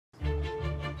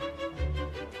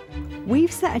We've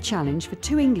set a challenge for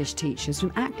 2 English teachers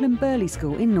from Acklam Burley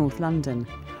School in North London.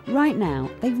 Right now,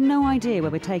 they've no idea where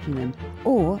we're taking them,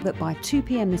 or that by 2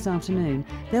 p.m. this afternoon,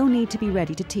 they'll need to be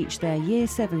ready to teach their Year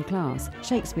 7 class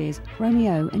Shakespeare's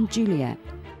Romeo and Juliet.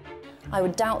 I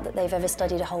would doubt that they've ever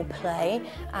studied a whole play,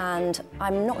 and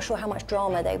I'm not sure how much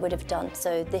drama they would have done,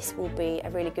 so this will be a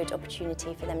really good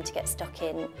opportunity for them to get stuck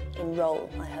in role,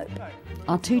 I hope.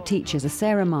 Our 2 teachers are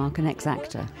Sarah Mark, an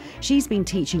ex-actor. She's been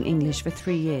teaching English for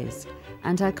 3 years,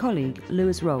 and her colleague,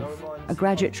 Lewis Rolfe, a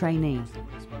graduate trainee.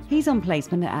 He's on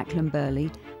placement at Acklam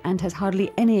Burley and has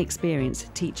hardly any experience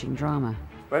teaching drama.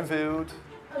 Renfield.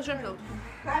 Who's Renfield?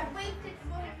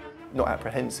 Not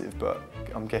apprehensive, but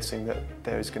I'm guessing that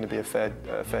there is going to be a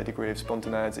fair degree of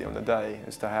spontaneity on the day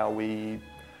as to how we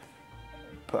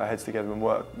put our heads together and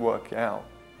work it out.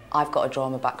 I've got a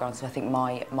drama background, so I think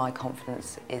my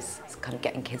confidence is kind of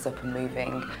getting kids up and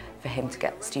moving. For him to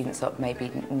get students up, maybe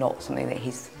not something that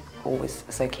he's always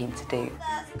so keen to do.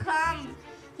 Come,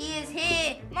 he is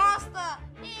here, master,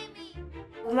 hear me.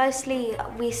 Mostly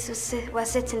we're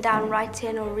sitting down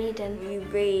writing or reading. You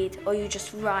read or you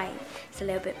just write. It's a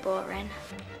little bit boring.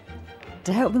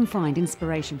 To help them find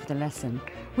inspiration for the lesson,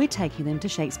 we're taking them to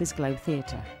Shakespeare's Globe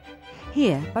Theatre.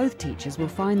 Here, both teachers will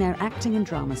find their acting and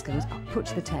drama skills put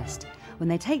to the test when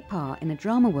they take part in a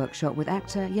drama workshop with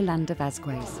actor Yolanda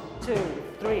Vasquez. 2,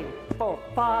 3, 4,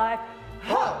 5.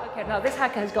 Ha! Okay, now this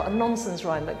haka has got a nonsense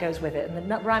rhyme that goes with it,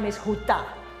 and the rhyme is huda.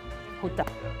 Huda.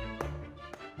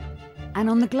 And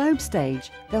on the Globe stage,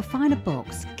 they'll find a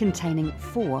box containing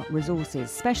 4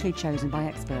 resources specially chosen by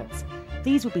experts.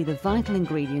 These will be the vital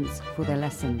ingredients for their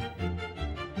lesson.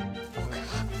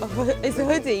 Oh, it's a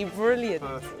hoodie, brilliant.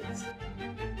 Perfect.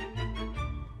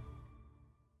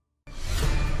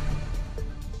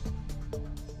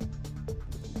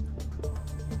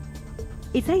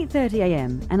 It's 8:30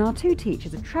 a.m. and our 2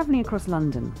 teachers are travelling across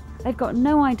London. They've got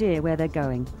no idea where they're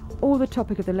going or the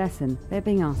topic of the lesson they're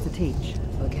being asked to teach.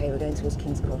 Okay, we're going towards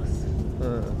King's Cross.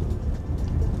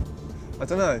 I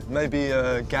don't know, maybe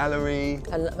a gallery.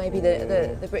 Maybe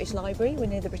the British Library. We're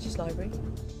near the British Library.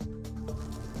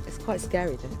 It's quite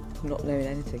scary though, not knowing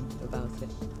anything about it.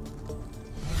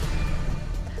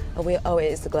 Oh,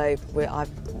 it is the Globe.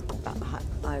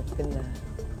 I've been there.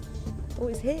 Oh,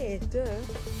 it's here, duh.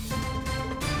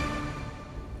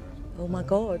 Oh my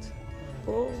God.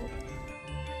 Oh.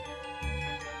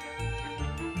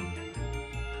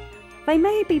 They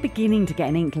may be beginning to get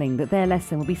an inkling that their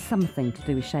lesson will be something to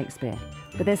do with Shakespeare,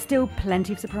 but there's still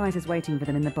plenty of surprises waiting for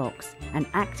them in the box, and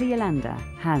actor Yolanda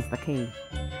has the key.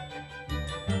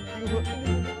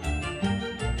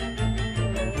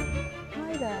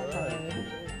 Hi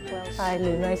there. Hi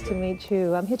Lou, nice to meet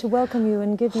you. I'm here to welcome you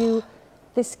and give you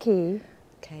this key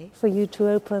for you to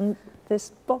open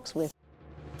this box with.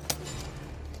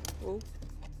 Oh.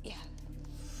 Yeah.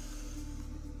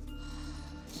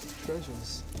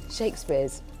 Treasures.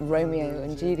 Shakespeare's Romeo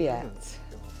and Juliet.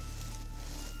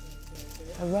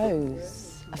 A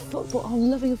rose. A football. Oh, I'm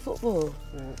loving a football.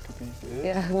 Yeah, it could be good.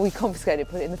 Yeah, we confiscated it,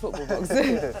 put it in the football box.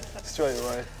 Straight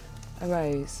away. A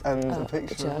rose. And a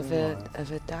picture of a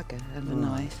dagger and a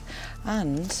knife.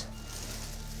 And...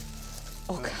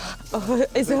 Oh, God. Oh,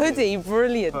 it's a hoodie.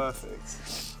 Brilliant. Perfect.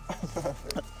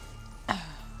 Perfect.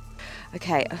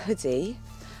 Okay, a hoodie.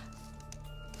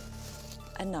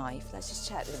 A knife. Let's just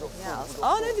check there's anything else.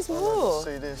 Oh, no, there's more.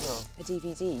 A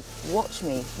DVD. Watch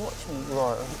me.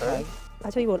 Right, okay. I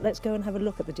tell you what, let's go and have a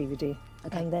look at the DVD,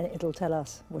 and then it'll tell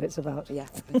us what it's about. Yeah,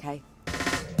 okay.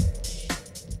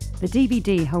 The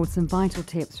DVD holds some vital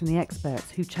tips from the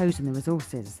experts who've chosen the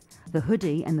resources. The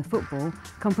hoodie and the football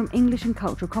come from English and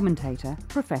cultural commentator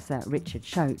Professor Richard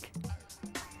Shoke.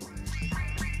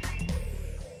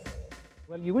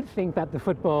 Well, you would think that the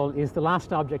football is the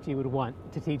last object you would want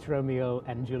to teach Romeo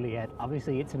and Juliet.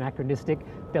 Obviously, it's anachronistic,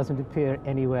 doesn't appear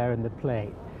anywhere in the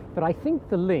play. But I think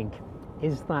the link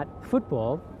is that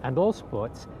football and all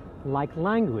sports, like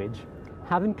language,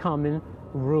 have in common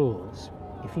rules.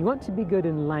 If you want to be good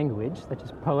in language, such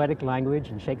as poetic language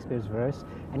and Shakespeare's verse,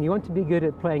 and you want to be good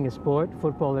at playing a sport,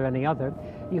 football or any other,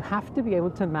 you have to be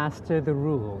able to master the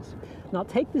rules. Now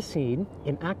take the scene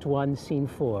in Act 1, Scene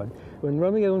 4, when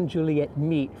Romeo and Juliet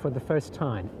meet for the first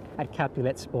time at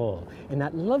Capulet's ball. In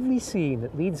that lovely scene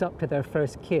that leads up to their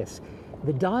first kiss,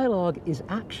 the dialogue is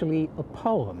actually a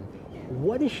poem.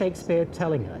 What is Shakespeare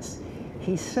telling us?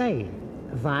 He's saying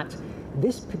that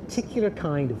this particular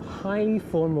kind of highly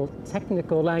formal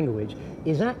technical language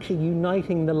is actually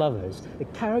uniting the lovers. The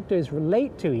characters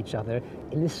relate to each other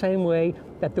in the same way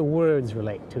that the words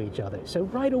relate to each other. So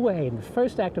right away in the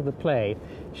first act of the play,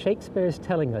 Shakespeare is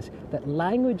telling us that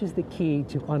language is the key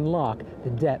to unlock the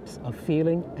depths of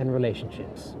feeling and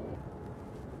relationships.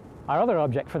 Our other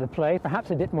object for the play,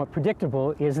 perhaps a bit more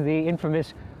predictable, is the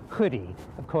infamous hoodie.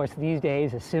 Of course, these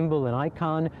days a symbol, an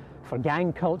icon for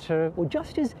gang culture. Well,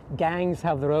 just as gangs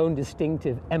have their own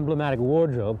distinctive emblematic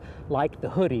wardrobe, like the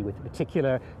hoodie with a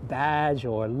particular badge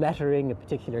or lettering, a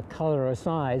particular color or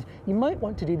size, you might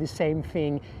want to do the same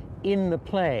thing in the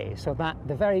play, so that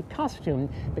the very costume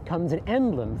becomes an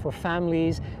emblem for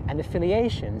families and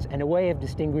affiliations and a way of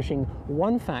distinguishing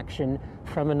one faction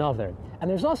from another. And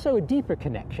there's also a deeper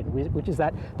connection, which is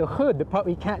that the hood, the part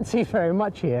we can't see very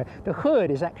much here, the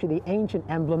hood is actually the ancient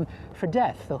emblem for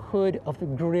death, the hood of the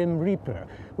Grim Reaper,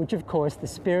 which of course the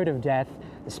spirit of death,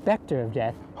 the spectre of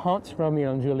death, haunts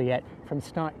Romeo and Juliet from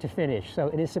start to finish. So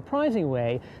in a surprising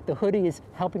way, the hoodie is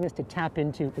helping us to tap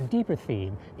into a deeper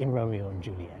theme in Romeo and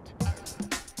Juliet.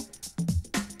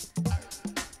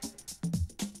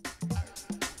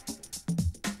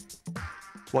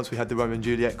 Once we had the Romeo and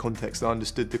Juliet context, I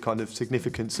understood the kind of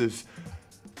significance of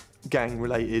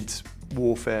gang-related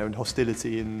warfare and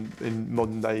hostility in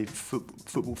modern-day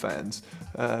football fans.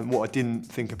 What I didn't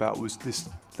think about was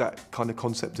that kind of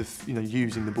concept of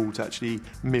using the ball to actually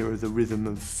mirror the rhythm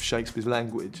of Shakespeare's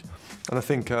language. And I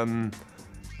think that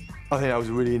was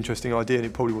a really interesting idea, and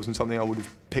it probably wasn't something I would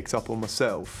have picked up on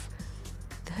myself.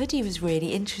 The hoodie was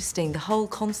really interesting. The whole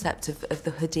concept of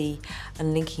the hoodie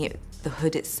and linking the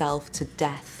hood itself to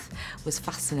death was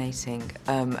fascinating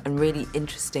and really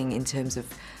interesting in terms of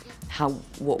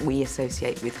what we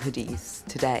associate with hoodies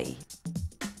today.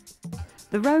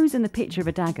 The rose and the picture of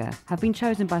a dagger have been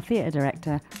chosen by theatre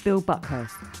director Bill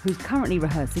Buckhurst, who's currently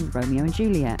rehearsing Romeo and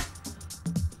Juliet.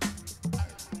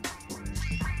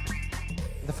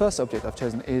 The first object I've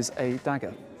chosen is a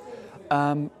dagger.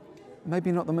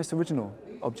 Maybe not the most original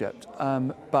object,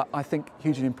 but I think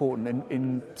hugely important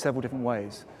in several different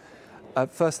ways.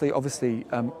 Firstly, obviously,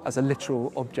 as a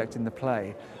literal object in the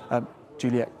play,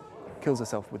 Juliet kills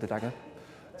herself with the dagger.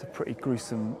 It's a pretty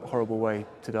gruesome, horrible way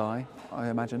to die, I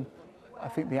imagine. I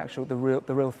think the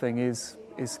real thing is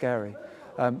scary.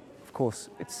 Of course,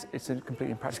 it's a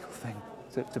completely impractical thing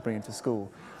to bring into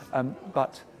school,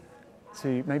 but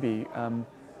to maybe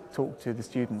talk to the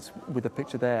students with a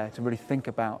picture there to really think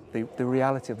about the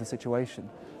reality of the situation.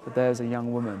 That there's a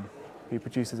young woman who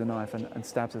produces a knife and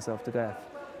stabs herself to death.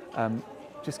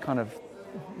 Just kind of,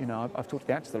 I've talked to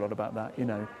the actors a lot about that.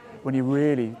 When you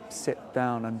really sit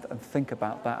down and think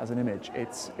about that as an image,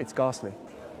 it's ghastly.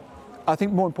 I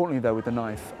think more importantly, though, with the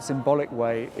knife, a symbolic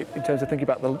way in terms of thinking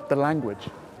about the language.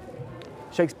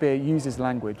 Shakespeare uses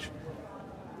language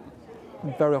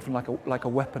very often like a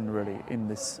weapon, really, in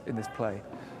this play.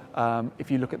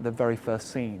 If you look at the very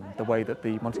first scene, the way that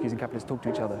the Montagues and Capulets talk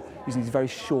to each other, using these very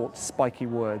short, spiky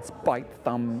words, bite,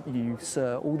 thumb, you,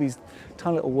 sir, all these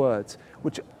tiny little words,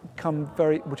 which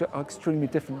are extremely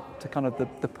different to kind of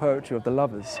the poetry of the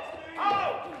lovers.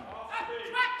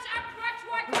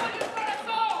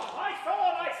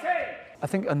 I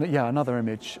think, another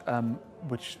image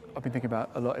which I've been thinking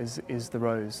about a lot is the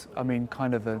rose. I mean,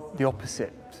 kind of the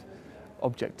opposite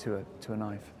object to a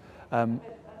knife.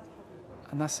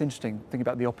 And that's interesting, thinking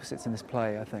about the opposites in this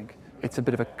play, I think. It's a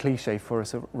bit of a cliche for a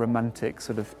sort of romantic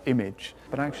sort of image,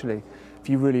 but actually, if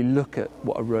you really look at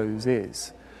what a rose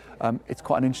is, it's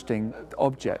quite an interesting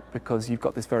object because you've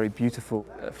got this very beautiful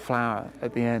flower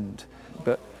at the end,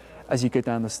 but as you go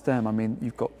down the stem, I mean,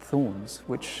 you've got thorns,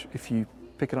 which if you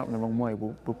pick it up in the wrong way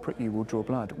will prick you, will draw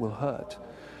blood, will hurt.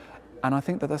 And I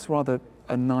think that that's rather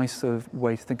a nice sort of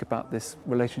way to think about this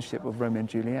relationship of Romeo and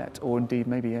Juliet, or indeed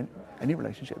maybe any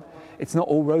relationship. It's not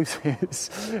all roses.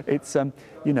 It's,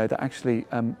 that actually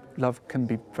love can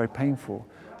be very painful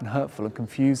and hurtful and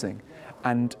confusing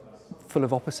and full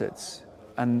of opposites.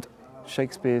 And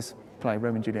Shakespeare's play,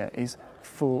 Romeo and Juliet, is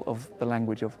full of the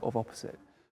language of opposite.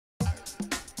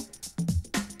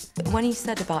 When he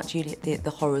said about Juliet, the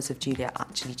horrors of Juliet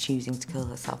actually choosing to kill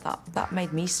herself, that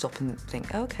made me stop and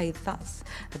think, okay, that's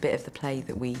a bit of the play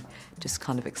that we just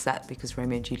kind of accept because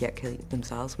Romeo and Juliet kill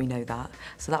themselves, we know that.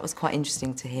 So that was quite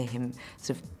interesting to hear him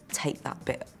sort of take that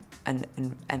bit and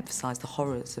emphasise the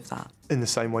horrors of that. In the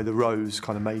same way the rose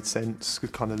kind of made sense, the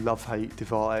kind of love-hate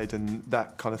divide, and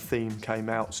that kind of theme came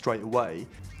out straight away.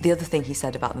 The other thing he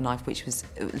said about the knife, which was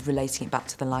relating it back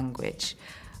to the language,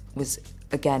 was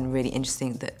again really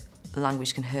interesting, that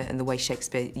language can hurt, and the way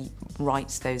Shakespeare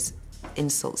writes those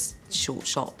insults, short,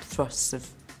 sharp thrusts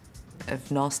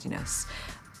of nastiness,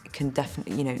 can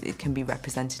definitely, it can be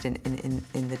represented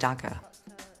in the dagger.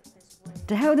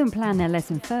 To help them plan their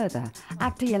lesson further,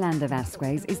 actor Yolanda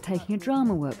Vasquez is taking a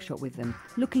drama workshop with them,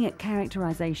 looking at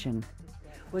characterisation.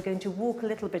 We're going to walk a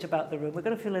little bit about the room. We're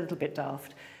going to feel a little bit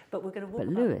daft, but we're going to walk.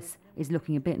 But Lewis is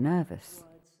looking a bit nervous.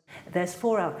 There's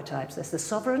 4 archetypes. There's the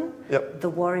sovereign, Yep. the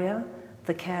warrior,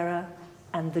 the carer,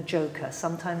 and the joker,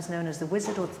 sometimes known as the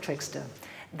wizard or the trickster.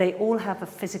 They all have a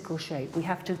physical shape. We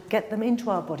have to get them into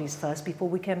our bodies first before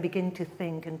we can begin to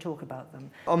think and talk about them.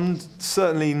 I'm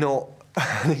certainly not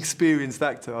an experienced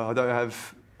actor. I don't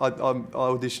have. I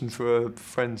auditioned for a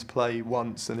friend's play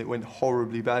once and it went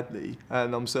horribly badly,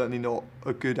 and I'm certainly not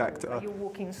a good actor. Are you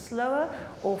walking slower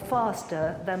or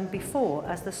faster than before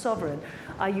as the sovereign?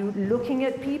 Are you looking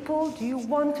at people? Do you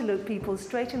want to look people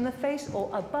straight in the face,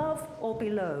 or above or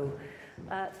below?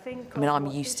 I mean, I'm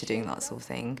used to doing that sort of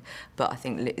thing, but I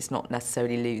think it's not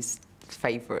necessarily Lou's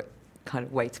favourite kind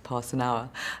of way to pass an hour,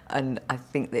 and I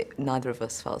think that neither of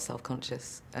us felt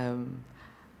self-conscious.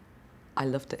 I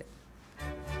loved it.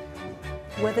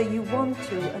 Whether you want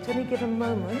to, at any given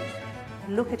moment,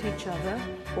 look at each other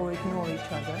or ignore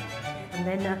each other, and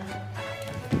then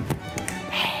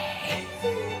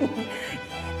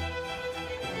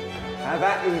Have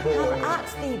at thee, boy. have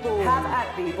at thee, boy. Have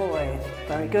at thee, boy.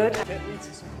 Very good. Get me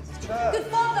to some Peter's church. Good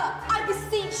father, I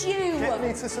beseech you. Get me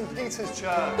to some Peter's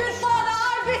church. Good father,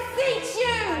 I beseech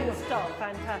you. And stop.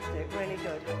 Fantastic. Really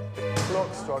good.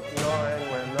 Clock struck 9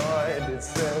 when I did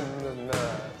send the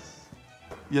nurse.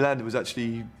 Yolanda was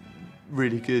actually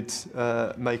really good,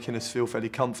 making us feel fairly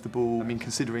comfortable. I mean,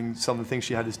 considering some of the things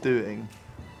she had us doing,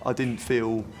 I didn't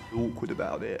feel awkward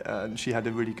about it, and she had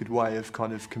a really good way of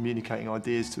kind of communicating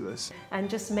ideas to us. And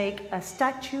just make a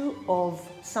statue of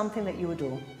something that you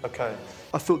adore. Okay.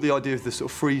 I thought the idea of the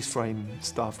sort of freeze frame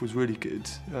stuff was really good,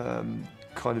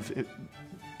 kind of it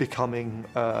becoming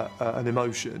an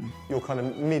emotion. You're kind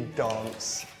of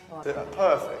mid-dance.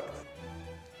 Perfect.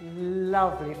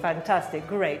 Lovely, fantastic,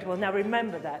 great. Well, now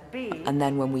remember that. B. And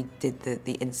then when we did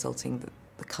the insulting,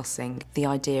 the cussing, the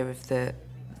idea of the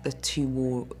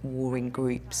 2 warring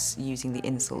groups using the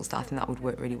insults, I think that would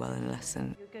work really well in a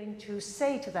lesson. You're going to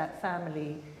say to that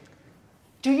family,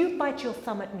 do you bite your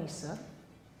thumb at me, sir?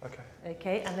 Okay.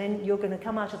 Okay, and then you're going to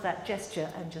come out of that gesture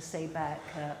and just say back,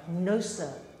 no,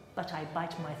 sir, but I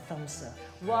bite my thumb, sir.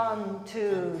 1,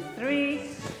 2, 3.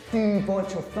 Do you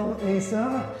bite your thumb at me,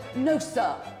 sir? No,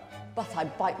 sir, but I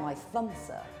bite my thumb,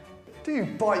 sir. Do you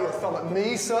bite your thumb at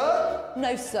me, sir?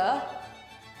 No, sir,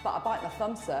 but I bite my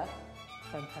thumb, sir.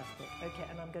 Fantastic. Okay,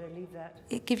 and I'm going to leave that.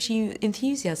 It gives you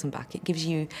enthusiasm back. It gives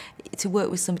you to work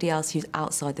with somebody else who's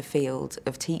outside the field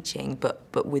of teaching,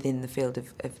 but within the field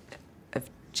of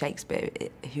Shakespeare,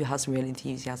 who has real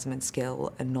enthusiasm and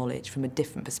skill and knowledge from a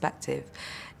different perspective,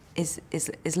 is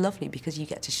lovely, because you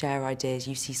get to share ideas.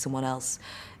 You see someone else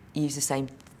use the same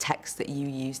text that you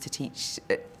use to teach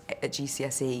at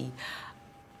GCSE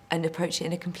and approach it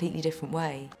in a completely different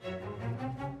way.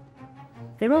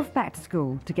 They're off back to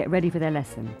school to get ready for their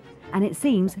lesson, and it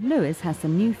seems Lewis has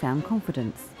some newfound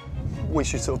confidence. We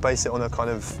should sort of base it on a kind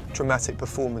of dramatic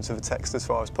performance of a text as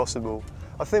far as possible.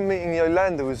 I think meeting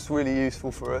Yolanda was really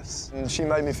useful for us, and she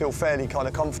made me feel fairly kind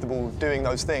of comfortable doing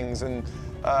those things and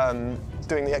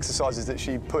doing the exercises that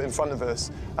she put in front of us,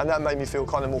 and that made me feel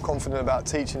kind of more confident about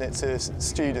teaching it to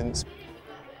students.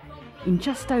 In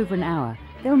just over an hour,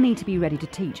 they'll need to be ready to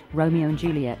teach Romeo and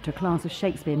Juliet to a class of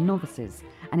Shakespeare novices,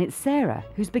 and it's Sarah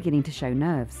who's beginning to show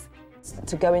nerves.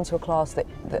 To go into a class that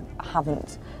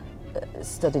haven't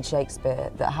studied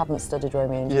Shakespeare, that haven't studied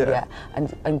Romeo and Juliet,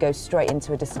 and go straight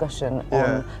into a discussion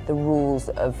on the rules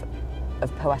of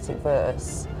poetic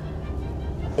verse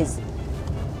is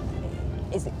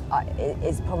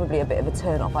probably a bit of a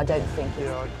turn-off. I don't think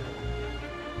it's...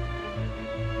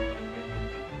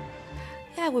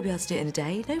 Yeah, we'll be able to do it in a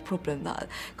day, no problem.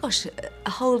 Gosh, a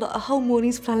whole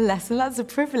morning's planned lesson, that's a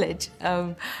privilege.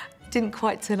 Didn't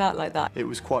quite turn out like that. It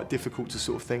was quite difficult to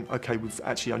sort of think, OK, we've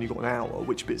actually only got an hour,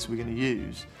 which bits are we going to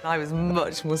use? I was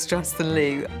much more stressed than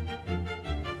Lou.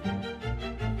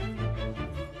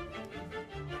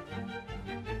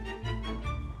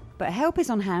 But help is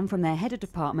on hand from their head of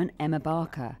department, Emma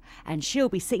Barker, and she'll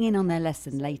be sitting in on their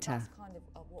lesson later.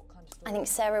 I think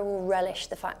Sarah will relish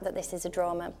the fact that this is a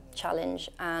drama challenge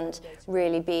and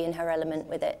really be in her element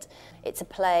with it. It's a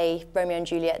play, Romeo and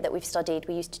Juliet, that we've studied.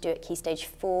 We used to do it at Key Stage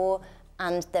 4,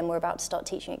 and then we're about to start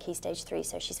teaching at Key Stage 3,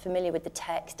 so she's familiar with the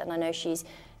text, and I know she's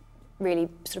really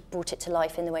sort of brought it to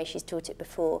life in the way she's taught it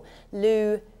before.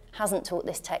 Lou hasn't taught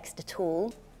this text at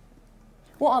all.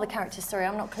 What are the characters? Sorry,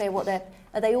 I'm not clear what they're...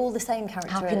 Are they all the same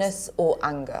characters? Happiness or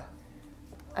anger.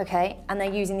 Okay, and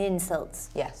they're using the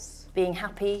insults? Yes. Being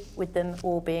happy with them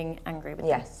or being angry with them?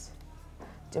 Yes.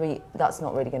 That's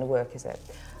not really going to work, is it?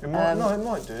 It might, no, it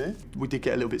might do. We did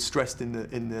get a little bit stressed in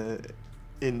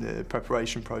the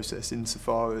preparation process,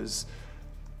 insofar as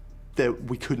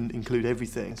we couldn't include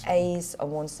everything. A's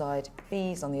on one side,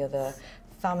 B's on the other,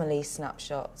 family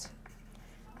snapshot.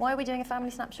 Why are we doing a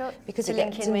family snapshot? Because to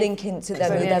link in to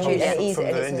them, them, from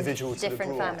the individual to the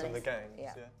different broad families. and the gang.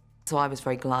 Yeah. So I was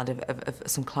very glad of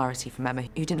some clarity from Emma,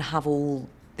 who didn't have all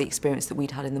the experience that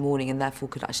we'd had in the morning and therefore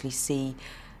could actually see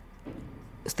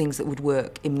things that would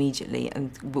work immediately and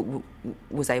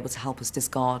was able to help us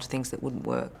discard things that wouldn't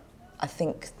work. I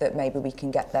think that maybe we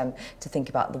can get them to think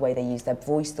about the way they use their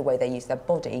voice, the way they use their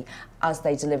body as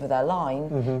they deliver their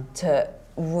line to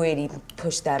really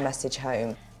push their message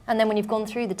home. And then when you've gone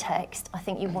through the text, I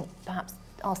think you want perhaps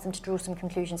ask them to draw some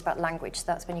conclusions about language. So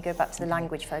that's when you go back to the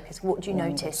language focus. What do you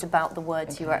notice about the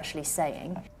words you're actually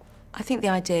saying? I think the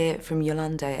idea from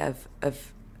Yolande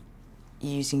of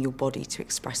using your body to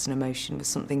express an emotion was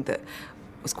something that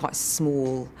was quite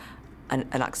small and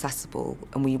accessible,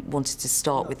 and we wanted to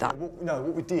start with that.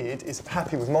 What we did is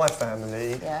happy with my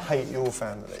family, hate your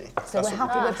family. So we're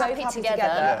happy, we're both happy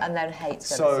together and then hate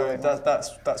them. So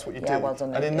that's what you do. Well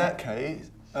done, and in that case,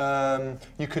 that's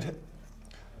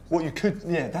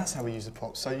how we use the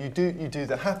props. So you do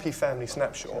the happy family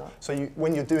snapshot. Sure. So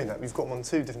when you're doing that, we've got them on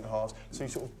two different halves. So you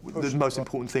sort of push the most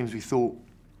important things we thought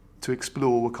to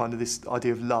explore were kind of this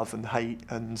idea of love and hate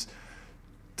and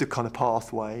the kind of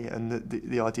pathway and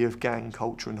the idea of gang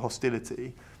culture and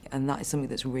hostility. And that is something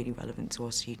that's really relevant to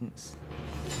our students.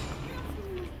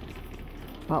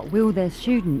 But will their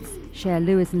students share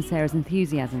Lewis and Sarah's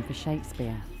enthusiasm for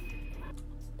Shakespeare?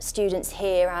 Students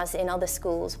here, as in other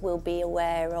schools, will be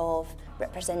aware of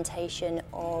representation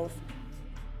of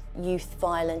youth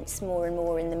violence more and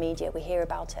more in the media. We hear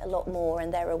about it a lot more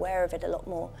and they're aware of it a lot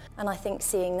more. And I think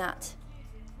seeing that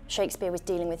Shakespeare was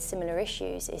dealing with similar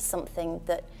issues is something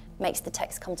that makes the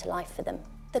text come to life for them.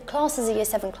 The class is a Year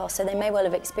 7 class, so they may well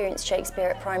have experienced Shakespeare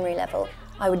at primary level.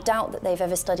 I would doubt that they've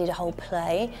ever studied a whole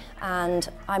play, and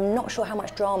I'm not sure how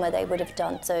much drama they would have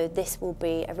done, so this will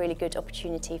be a really good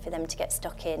opportunity for them to get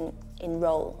stuck in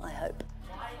role, I hope.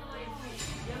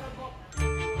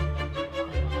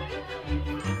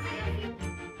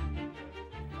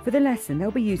 For the lesson,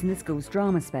 they'll be using the school's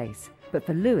drama space, but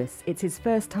for Lewis, it's his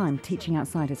first time teaching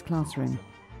outside his classroom.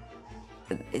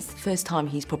 It's the first time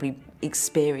he's probably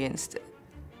experienced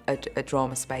a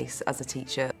drama space as a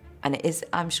teacher, and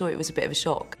I'm sure it was a bit of a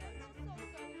shock.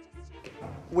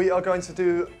 We are going to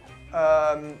do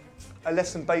a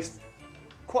lesson based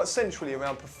quite centrally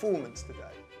around performance today.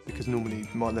 Because normally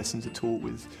my lessons are taught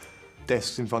with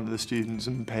desks in front of the students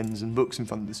and pens and books in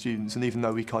front of the students, and even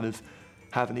though we kind of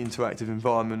have an interactive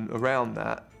environment around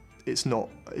that, it's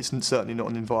certainly not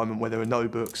an environment where there are no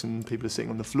books and people are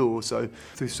sitting on the floor. So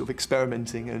through sort of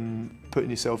experimenting and putting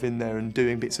yourself in there and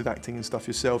doing bits of acting and stuff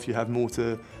yourself, you have more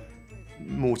to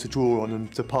draw on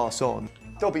and to pass on.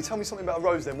 Dobby, tell me something about a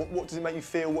rose then. What does it make you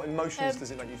feel? What emotions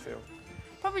does it make you feel?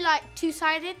 Probably like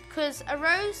two-sided, because a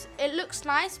rose, it looks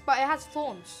nice, but it has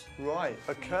thorns. Right,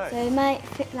 okay. So it might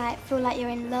feel like you're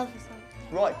in love or something.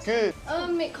 Right, good.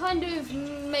 It kind of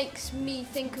makes me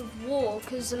think of war,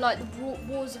 because like the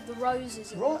wars of the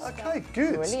roses. Right, okay,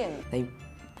 good. Brilliant. They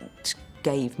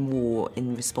gave more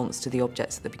in response to the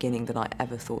objects at the beginning than I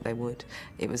ever thought they would.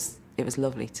 It was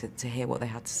lovely to hear what they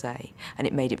had to say, and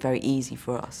it made it very easy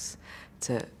for us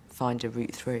to find a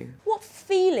route through. What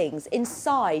feelings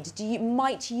inside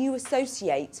might you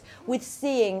associate with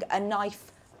seeing a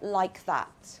knife like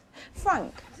that?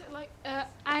 Frank? Is it like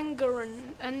anger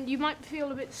and you might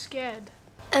feel a bit scared?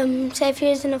 Say if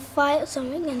you're in a fight or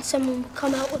something and someone would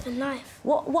come out with a knife.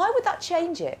 Why would that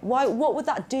change it? What would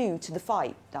that do to the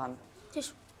fight, Dan?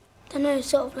 Just, I don't know,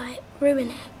 sort of like ruin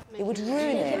it. It would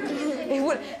ruin it. It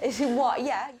would. What?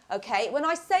 Yeah. Okay. When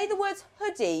I say the words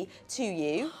hoodie to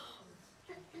you,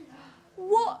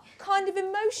 what kind of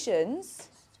emotions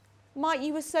might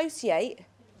you associate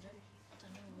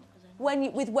when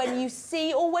you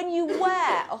see or when you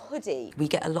wear a hoodie? We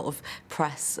get a lot of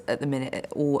press at the minute,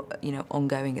 or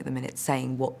ongoing at the minute,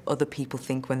 saying what other people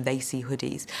think when they see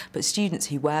hoodies. But students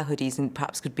who wear hoodies and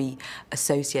perhaps could be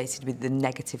associated with the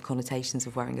negative connotations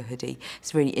of wearing a hoodie,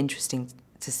 it's really interesting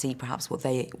to see perhaps what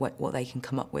they can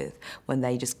come up with when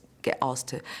they just get asked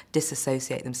to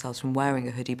disassociate themselves from wearing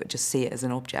a hoodie but just see it as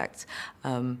an object.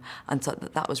 And so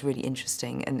that was really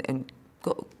interesting and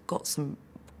got some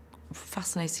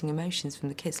fascinating emotions from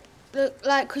the kids. Look,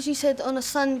 like, because you said on a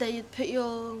Sunday you'd put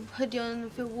your hoodie on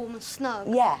and feel warm and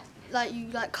snug. Yeah. Like you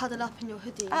cuddle up in your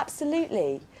hoodie.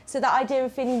 Absolutely. So that idea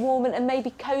of feeling warm and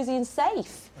maybe cosy and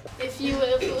safe. If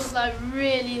it was like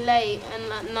really late and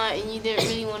at night and you didn't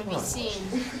really want to be seen.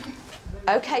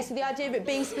 Okay, so the idea of it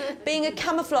being a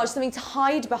camouflage, something to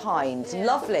hide behind. Yeah.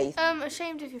 Lovely.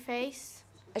 Ashamed of your face.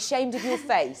 ashamed of your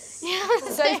face.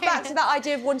 So it's back to that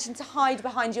idea of wanting to hide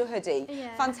behind your hoodie.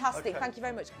 Yeah. Fantastic, thank you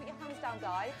very much. Put your hands down,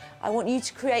 guys. I want you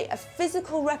to create a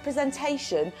physical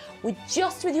representation with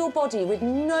your body, with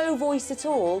no voice at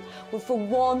all, for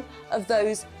one of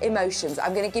those emotions.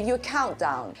 I'm going to give you a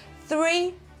countdown.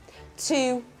 3,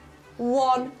 2,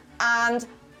 1, and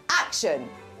action.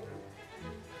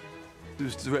 It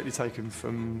was directly taken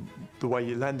from the way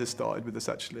Yolanda started with us,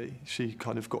 actually. She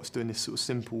kind of got us doing this sort of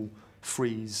simple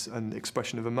freeze and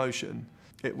expression of emotion.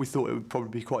 We thought it would probably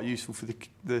be quite useful for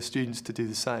the students to do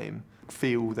the same,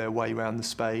 feel their way around the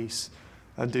space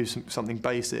and do something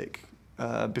basic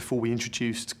before we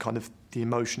introduced kind of the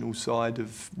emotional side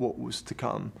of what was to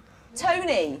come.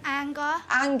 Tony? Anger.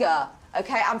 Anger.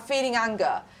 OK, I'm feeling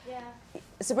anger. Yeah.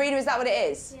 Sabrina, is that what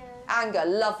it is? Yeah. Anger,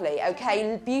 lovely.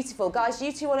 OK, beautiful. Guys,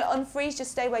 you two want to unfreeze?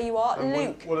 Just stay where you are. And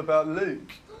Luke. What about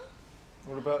Luke?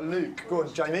 What about Luke? Go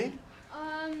on, Jamie.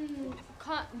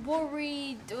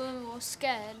 Worried or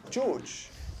scared. George.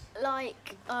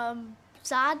 Like,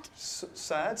 sad.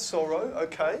 Sad, sorrow,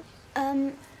 OK.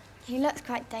 He looks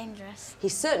quite dangerous. He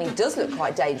certainly does look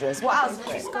quite dangerous. What else?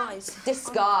 Disguise.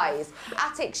 Disguise.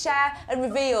 Attic, share and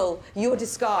reveal your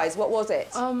disguise. What was it?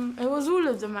 It was all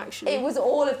of them, actually. It was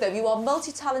all of them. You are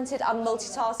multi-talented and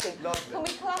multitasking. Lovely. Can we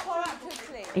clap our actors,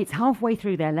 please? It's halfway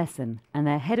through their lesson and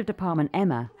their head of department,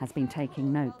 Emma, has been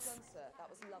taking notes. That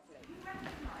was lovely.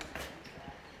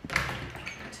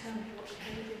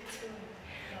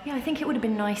 Yeah, I think it would have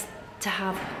been nice to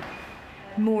have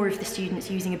more of the students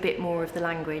using a bit more of the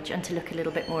language and to look a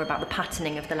little bit more about the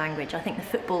patterning of the language. I think the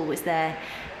football was there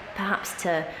perhaps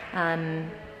to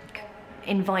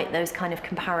invite those kind of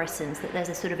comparisons, that there's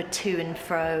a sort of a to and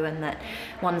fro and that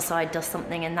one side does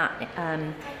something and that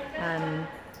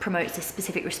promotes a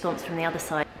specific response from the other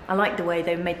side. I liked the way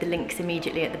they made the links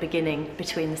immediately at the beginning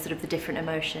between the sort of the different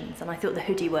emotions, and I thought the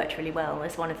hoodie worked really well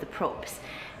as one of the props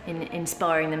in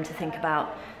inspiring them to think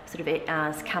about sort of it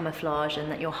as camouflage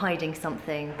and that you're hiding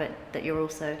something but that you're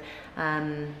also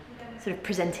sort of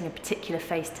presenting a particular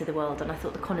face to the world. And I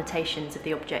thought the connotations of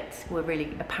the objects were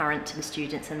really apparent to the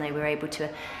students and they were able to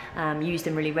use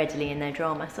them really readily in their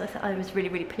drama. So I was really,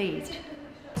 really pleased.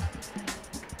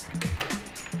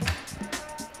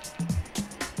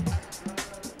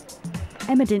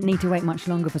 Emma didn't need to wait much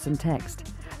longer for some text.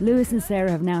 Lewis and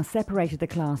Sarah have now separated the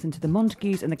class into the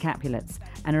Montagues and the Capulets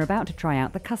and are about to try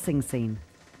out the cussing scene.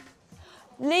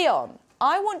 Leon,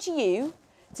 I want you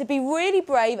to be really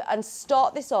brave and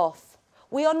start this off.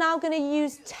 We are now going to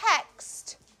use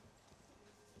text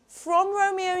from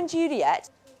Romeo and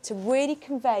Juliet to really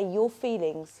convey your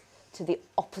feelings to the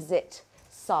opposite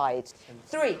side.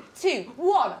 3, 2,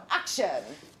 1, action!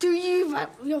 Do you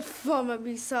have your thumb at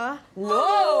me, sir?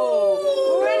 No!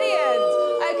 Brilliant!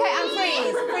 OK, and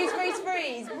freeze, freeze, freeze,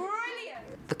 freeze.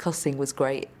 Brilliant! The cussing was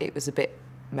great. It was a bit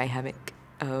mayhemic.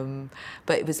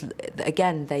 But it was,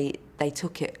 again, they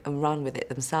took it and ran with it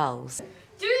themselves.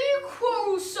 Do you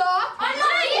quarrel, sir?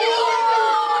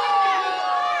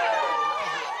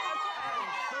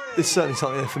 It's certainly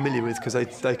something they're familiar with because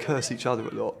they curse each other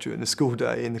a lot during the school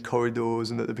day, in the corridors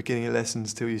and at the beginning of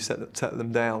lessons till you settle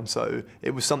them down. So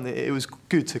it was something. It was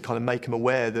good to kind of make them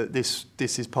aware that this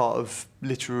is part of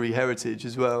literary heritage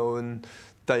as well, and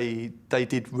they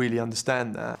did really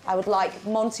understand that. I would like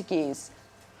Montagues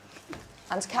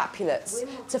and Capulets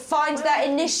to find their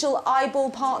initial eyeball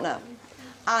partner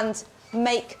and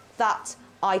make that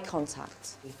eye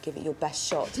contact. Give it your best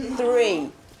shot.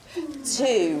 3,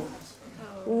 2,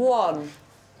 1,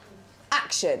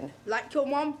 action. Like your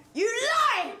mum? You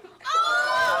lie!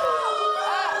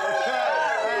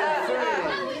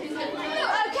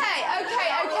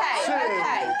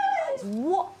 Okay.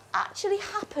 What actually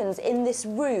happens in this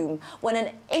room when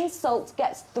an insult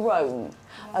gets thrown?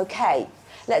 Okay,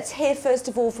 let's hear first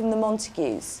of all from the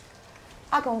Montagues.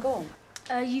 Go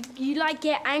on. You like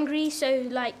get angry, so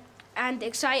like, and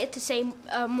excited to say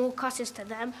more cusses to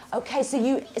them. Okay,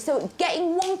 so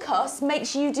getting one cuss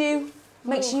makes you do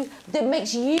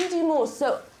more.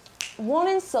 So one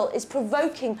insult is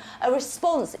provoking a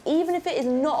response, even if it is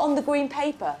not on the green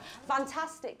paper.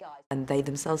 Fantastic, guys. And they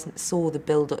themselves saw the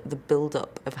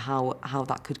build-up of how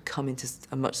that could come into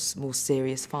a much more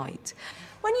serious fight.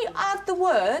 When you add the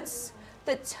words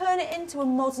that turn it into a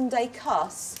modern-day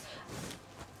cuss,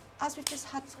 as we've just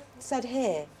said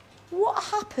here, what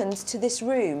happened to this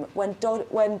room when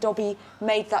Dobby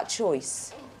made that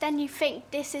choice? Then you think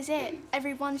this is it.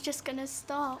 Everyone's just going to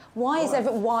start. Why is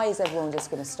everyone just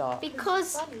going to start?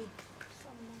 Because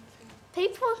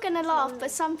people are going to laugh,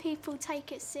 but some people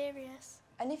take it serious.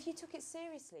 And if you took it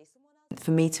seriously, someone else...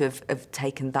 For me to have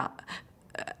taken that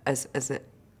as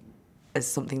as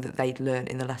something that they'd learned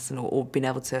in the lesson or been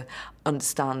able to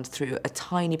understand through a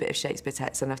tiny bit of Shakespeare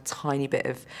text and a tiny bit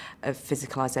of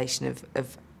physicalisation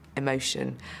of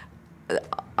emotion.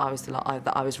 I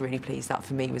was really pleased. That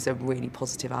for me was a really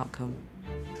positive outcome.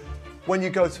 When you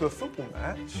go to a football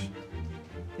match,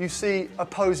 you see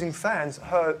opposing fans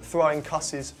throwing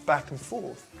cusses back and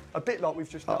forth, a bit like we've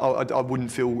just done. I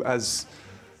wouldn't feel as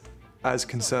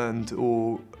concerned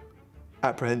or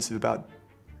apprehensive about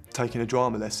taking a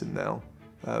drama lesson now.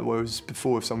 Whereas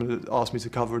before, if someone had asked me to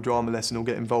cover a drama lesson or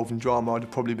get involved in drama, I'd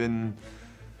have probably been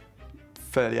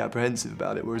fairly apprehensive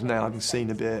about it. Whereas now, having seen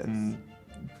a bit and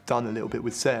done a little bit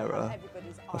with Sarah,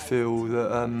 I feel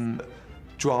that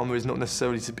drama is not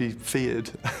necessarily to be feared.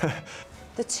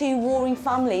 The two warring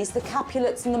families, the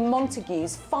Capulets and the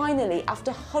Montagues, finally,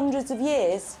 after hundreds of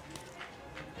years,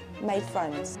 made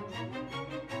friends.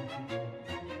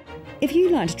 If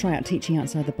you'd like to try out teaching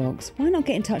outside the box, why not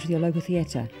get in touch with your local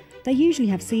theatre? They usually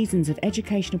have seasons of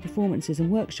educational performances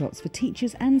and workshops for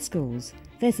teachers and schools.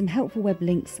 There's some helpful web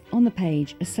links on the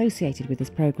page associated with this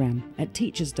programme at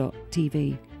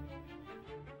teachers.tv.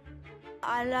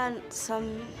 I learnt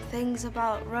some things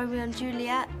about Romeo and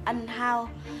Juliet and how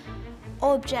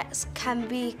objects can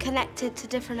be connected to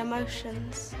different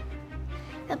emotions.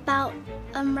 About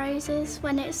roses,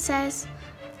 when it says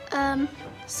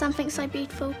something so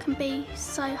beautiful can be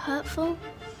so hurtful.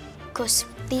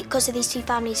 Because of these two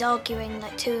families arguing,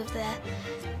 like two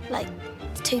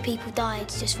people died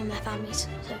just from their families.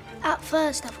 So at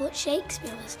first I thought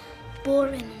Shakespeare was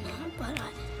boring and that, but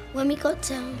when we got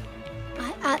to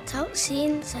act out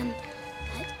scenes and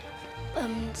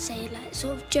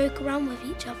sort of joke around with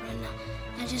each other and that,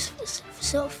 I just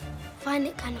sort of find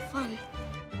it kind of fun.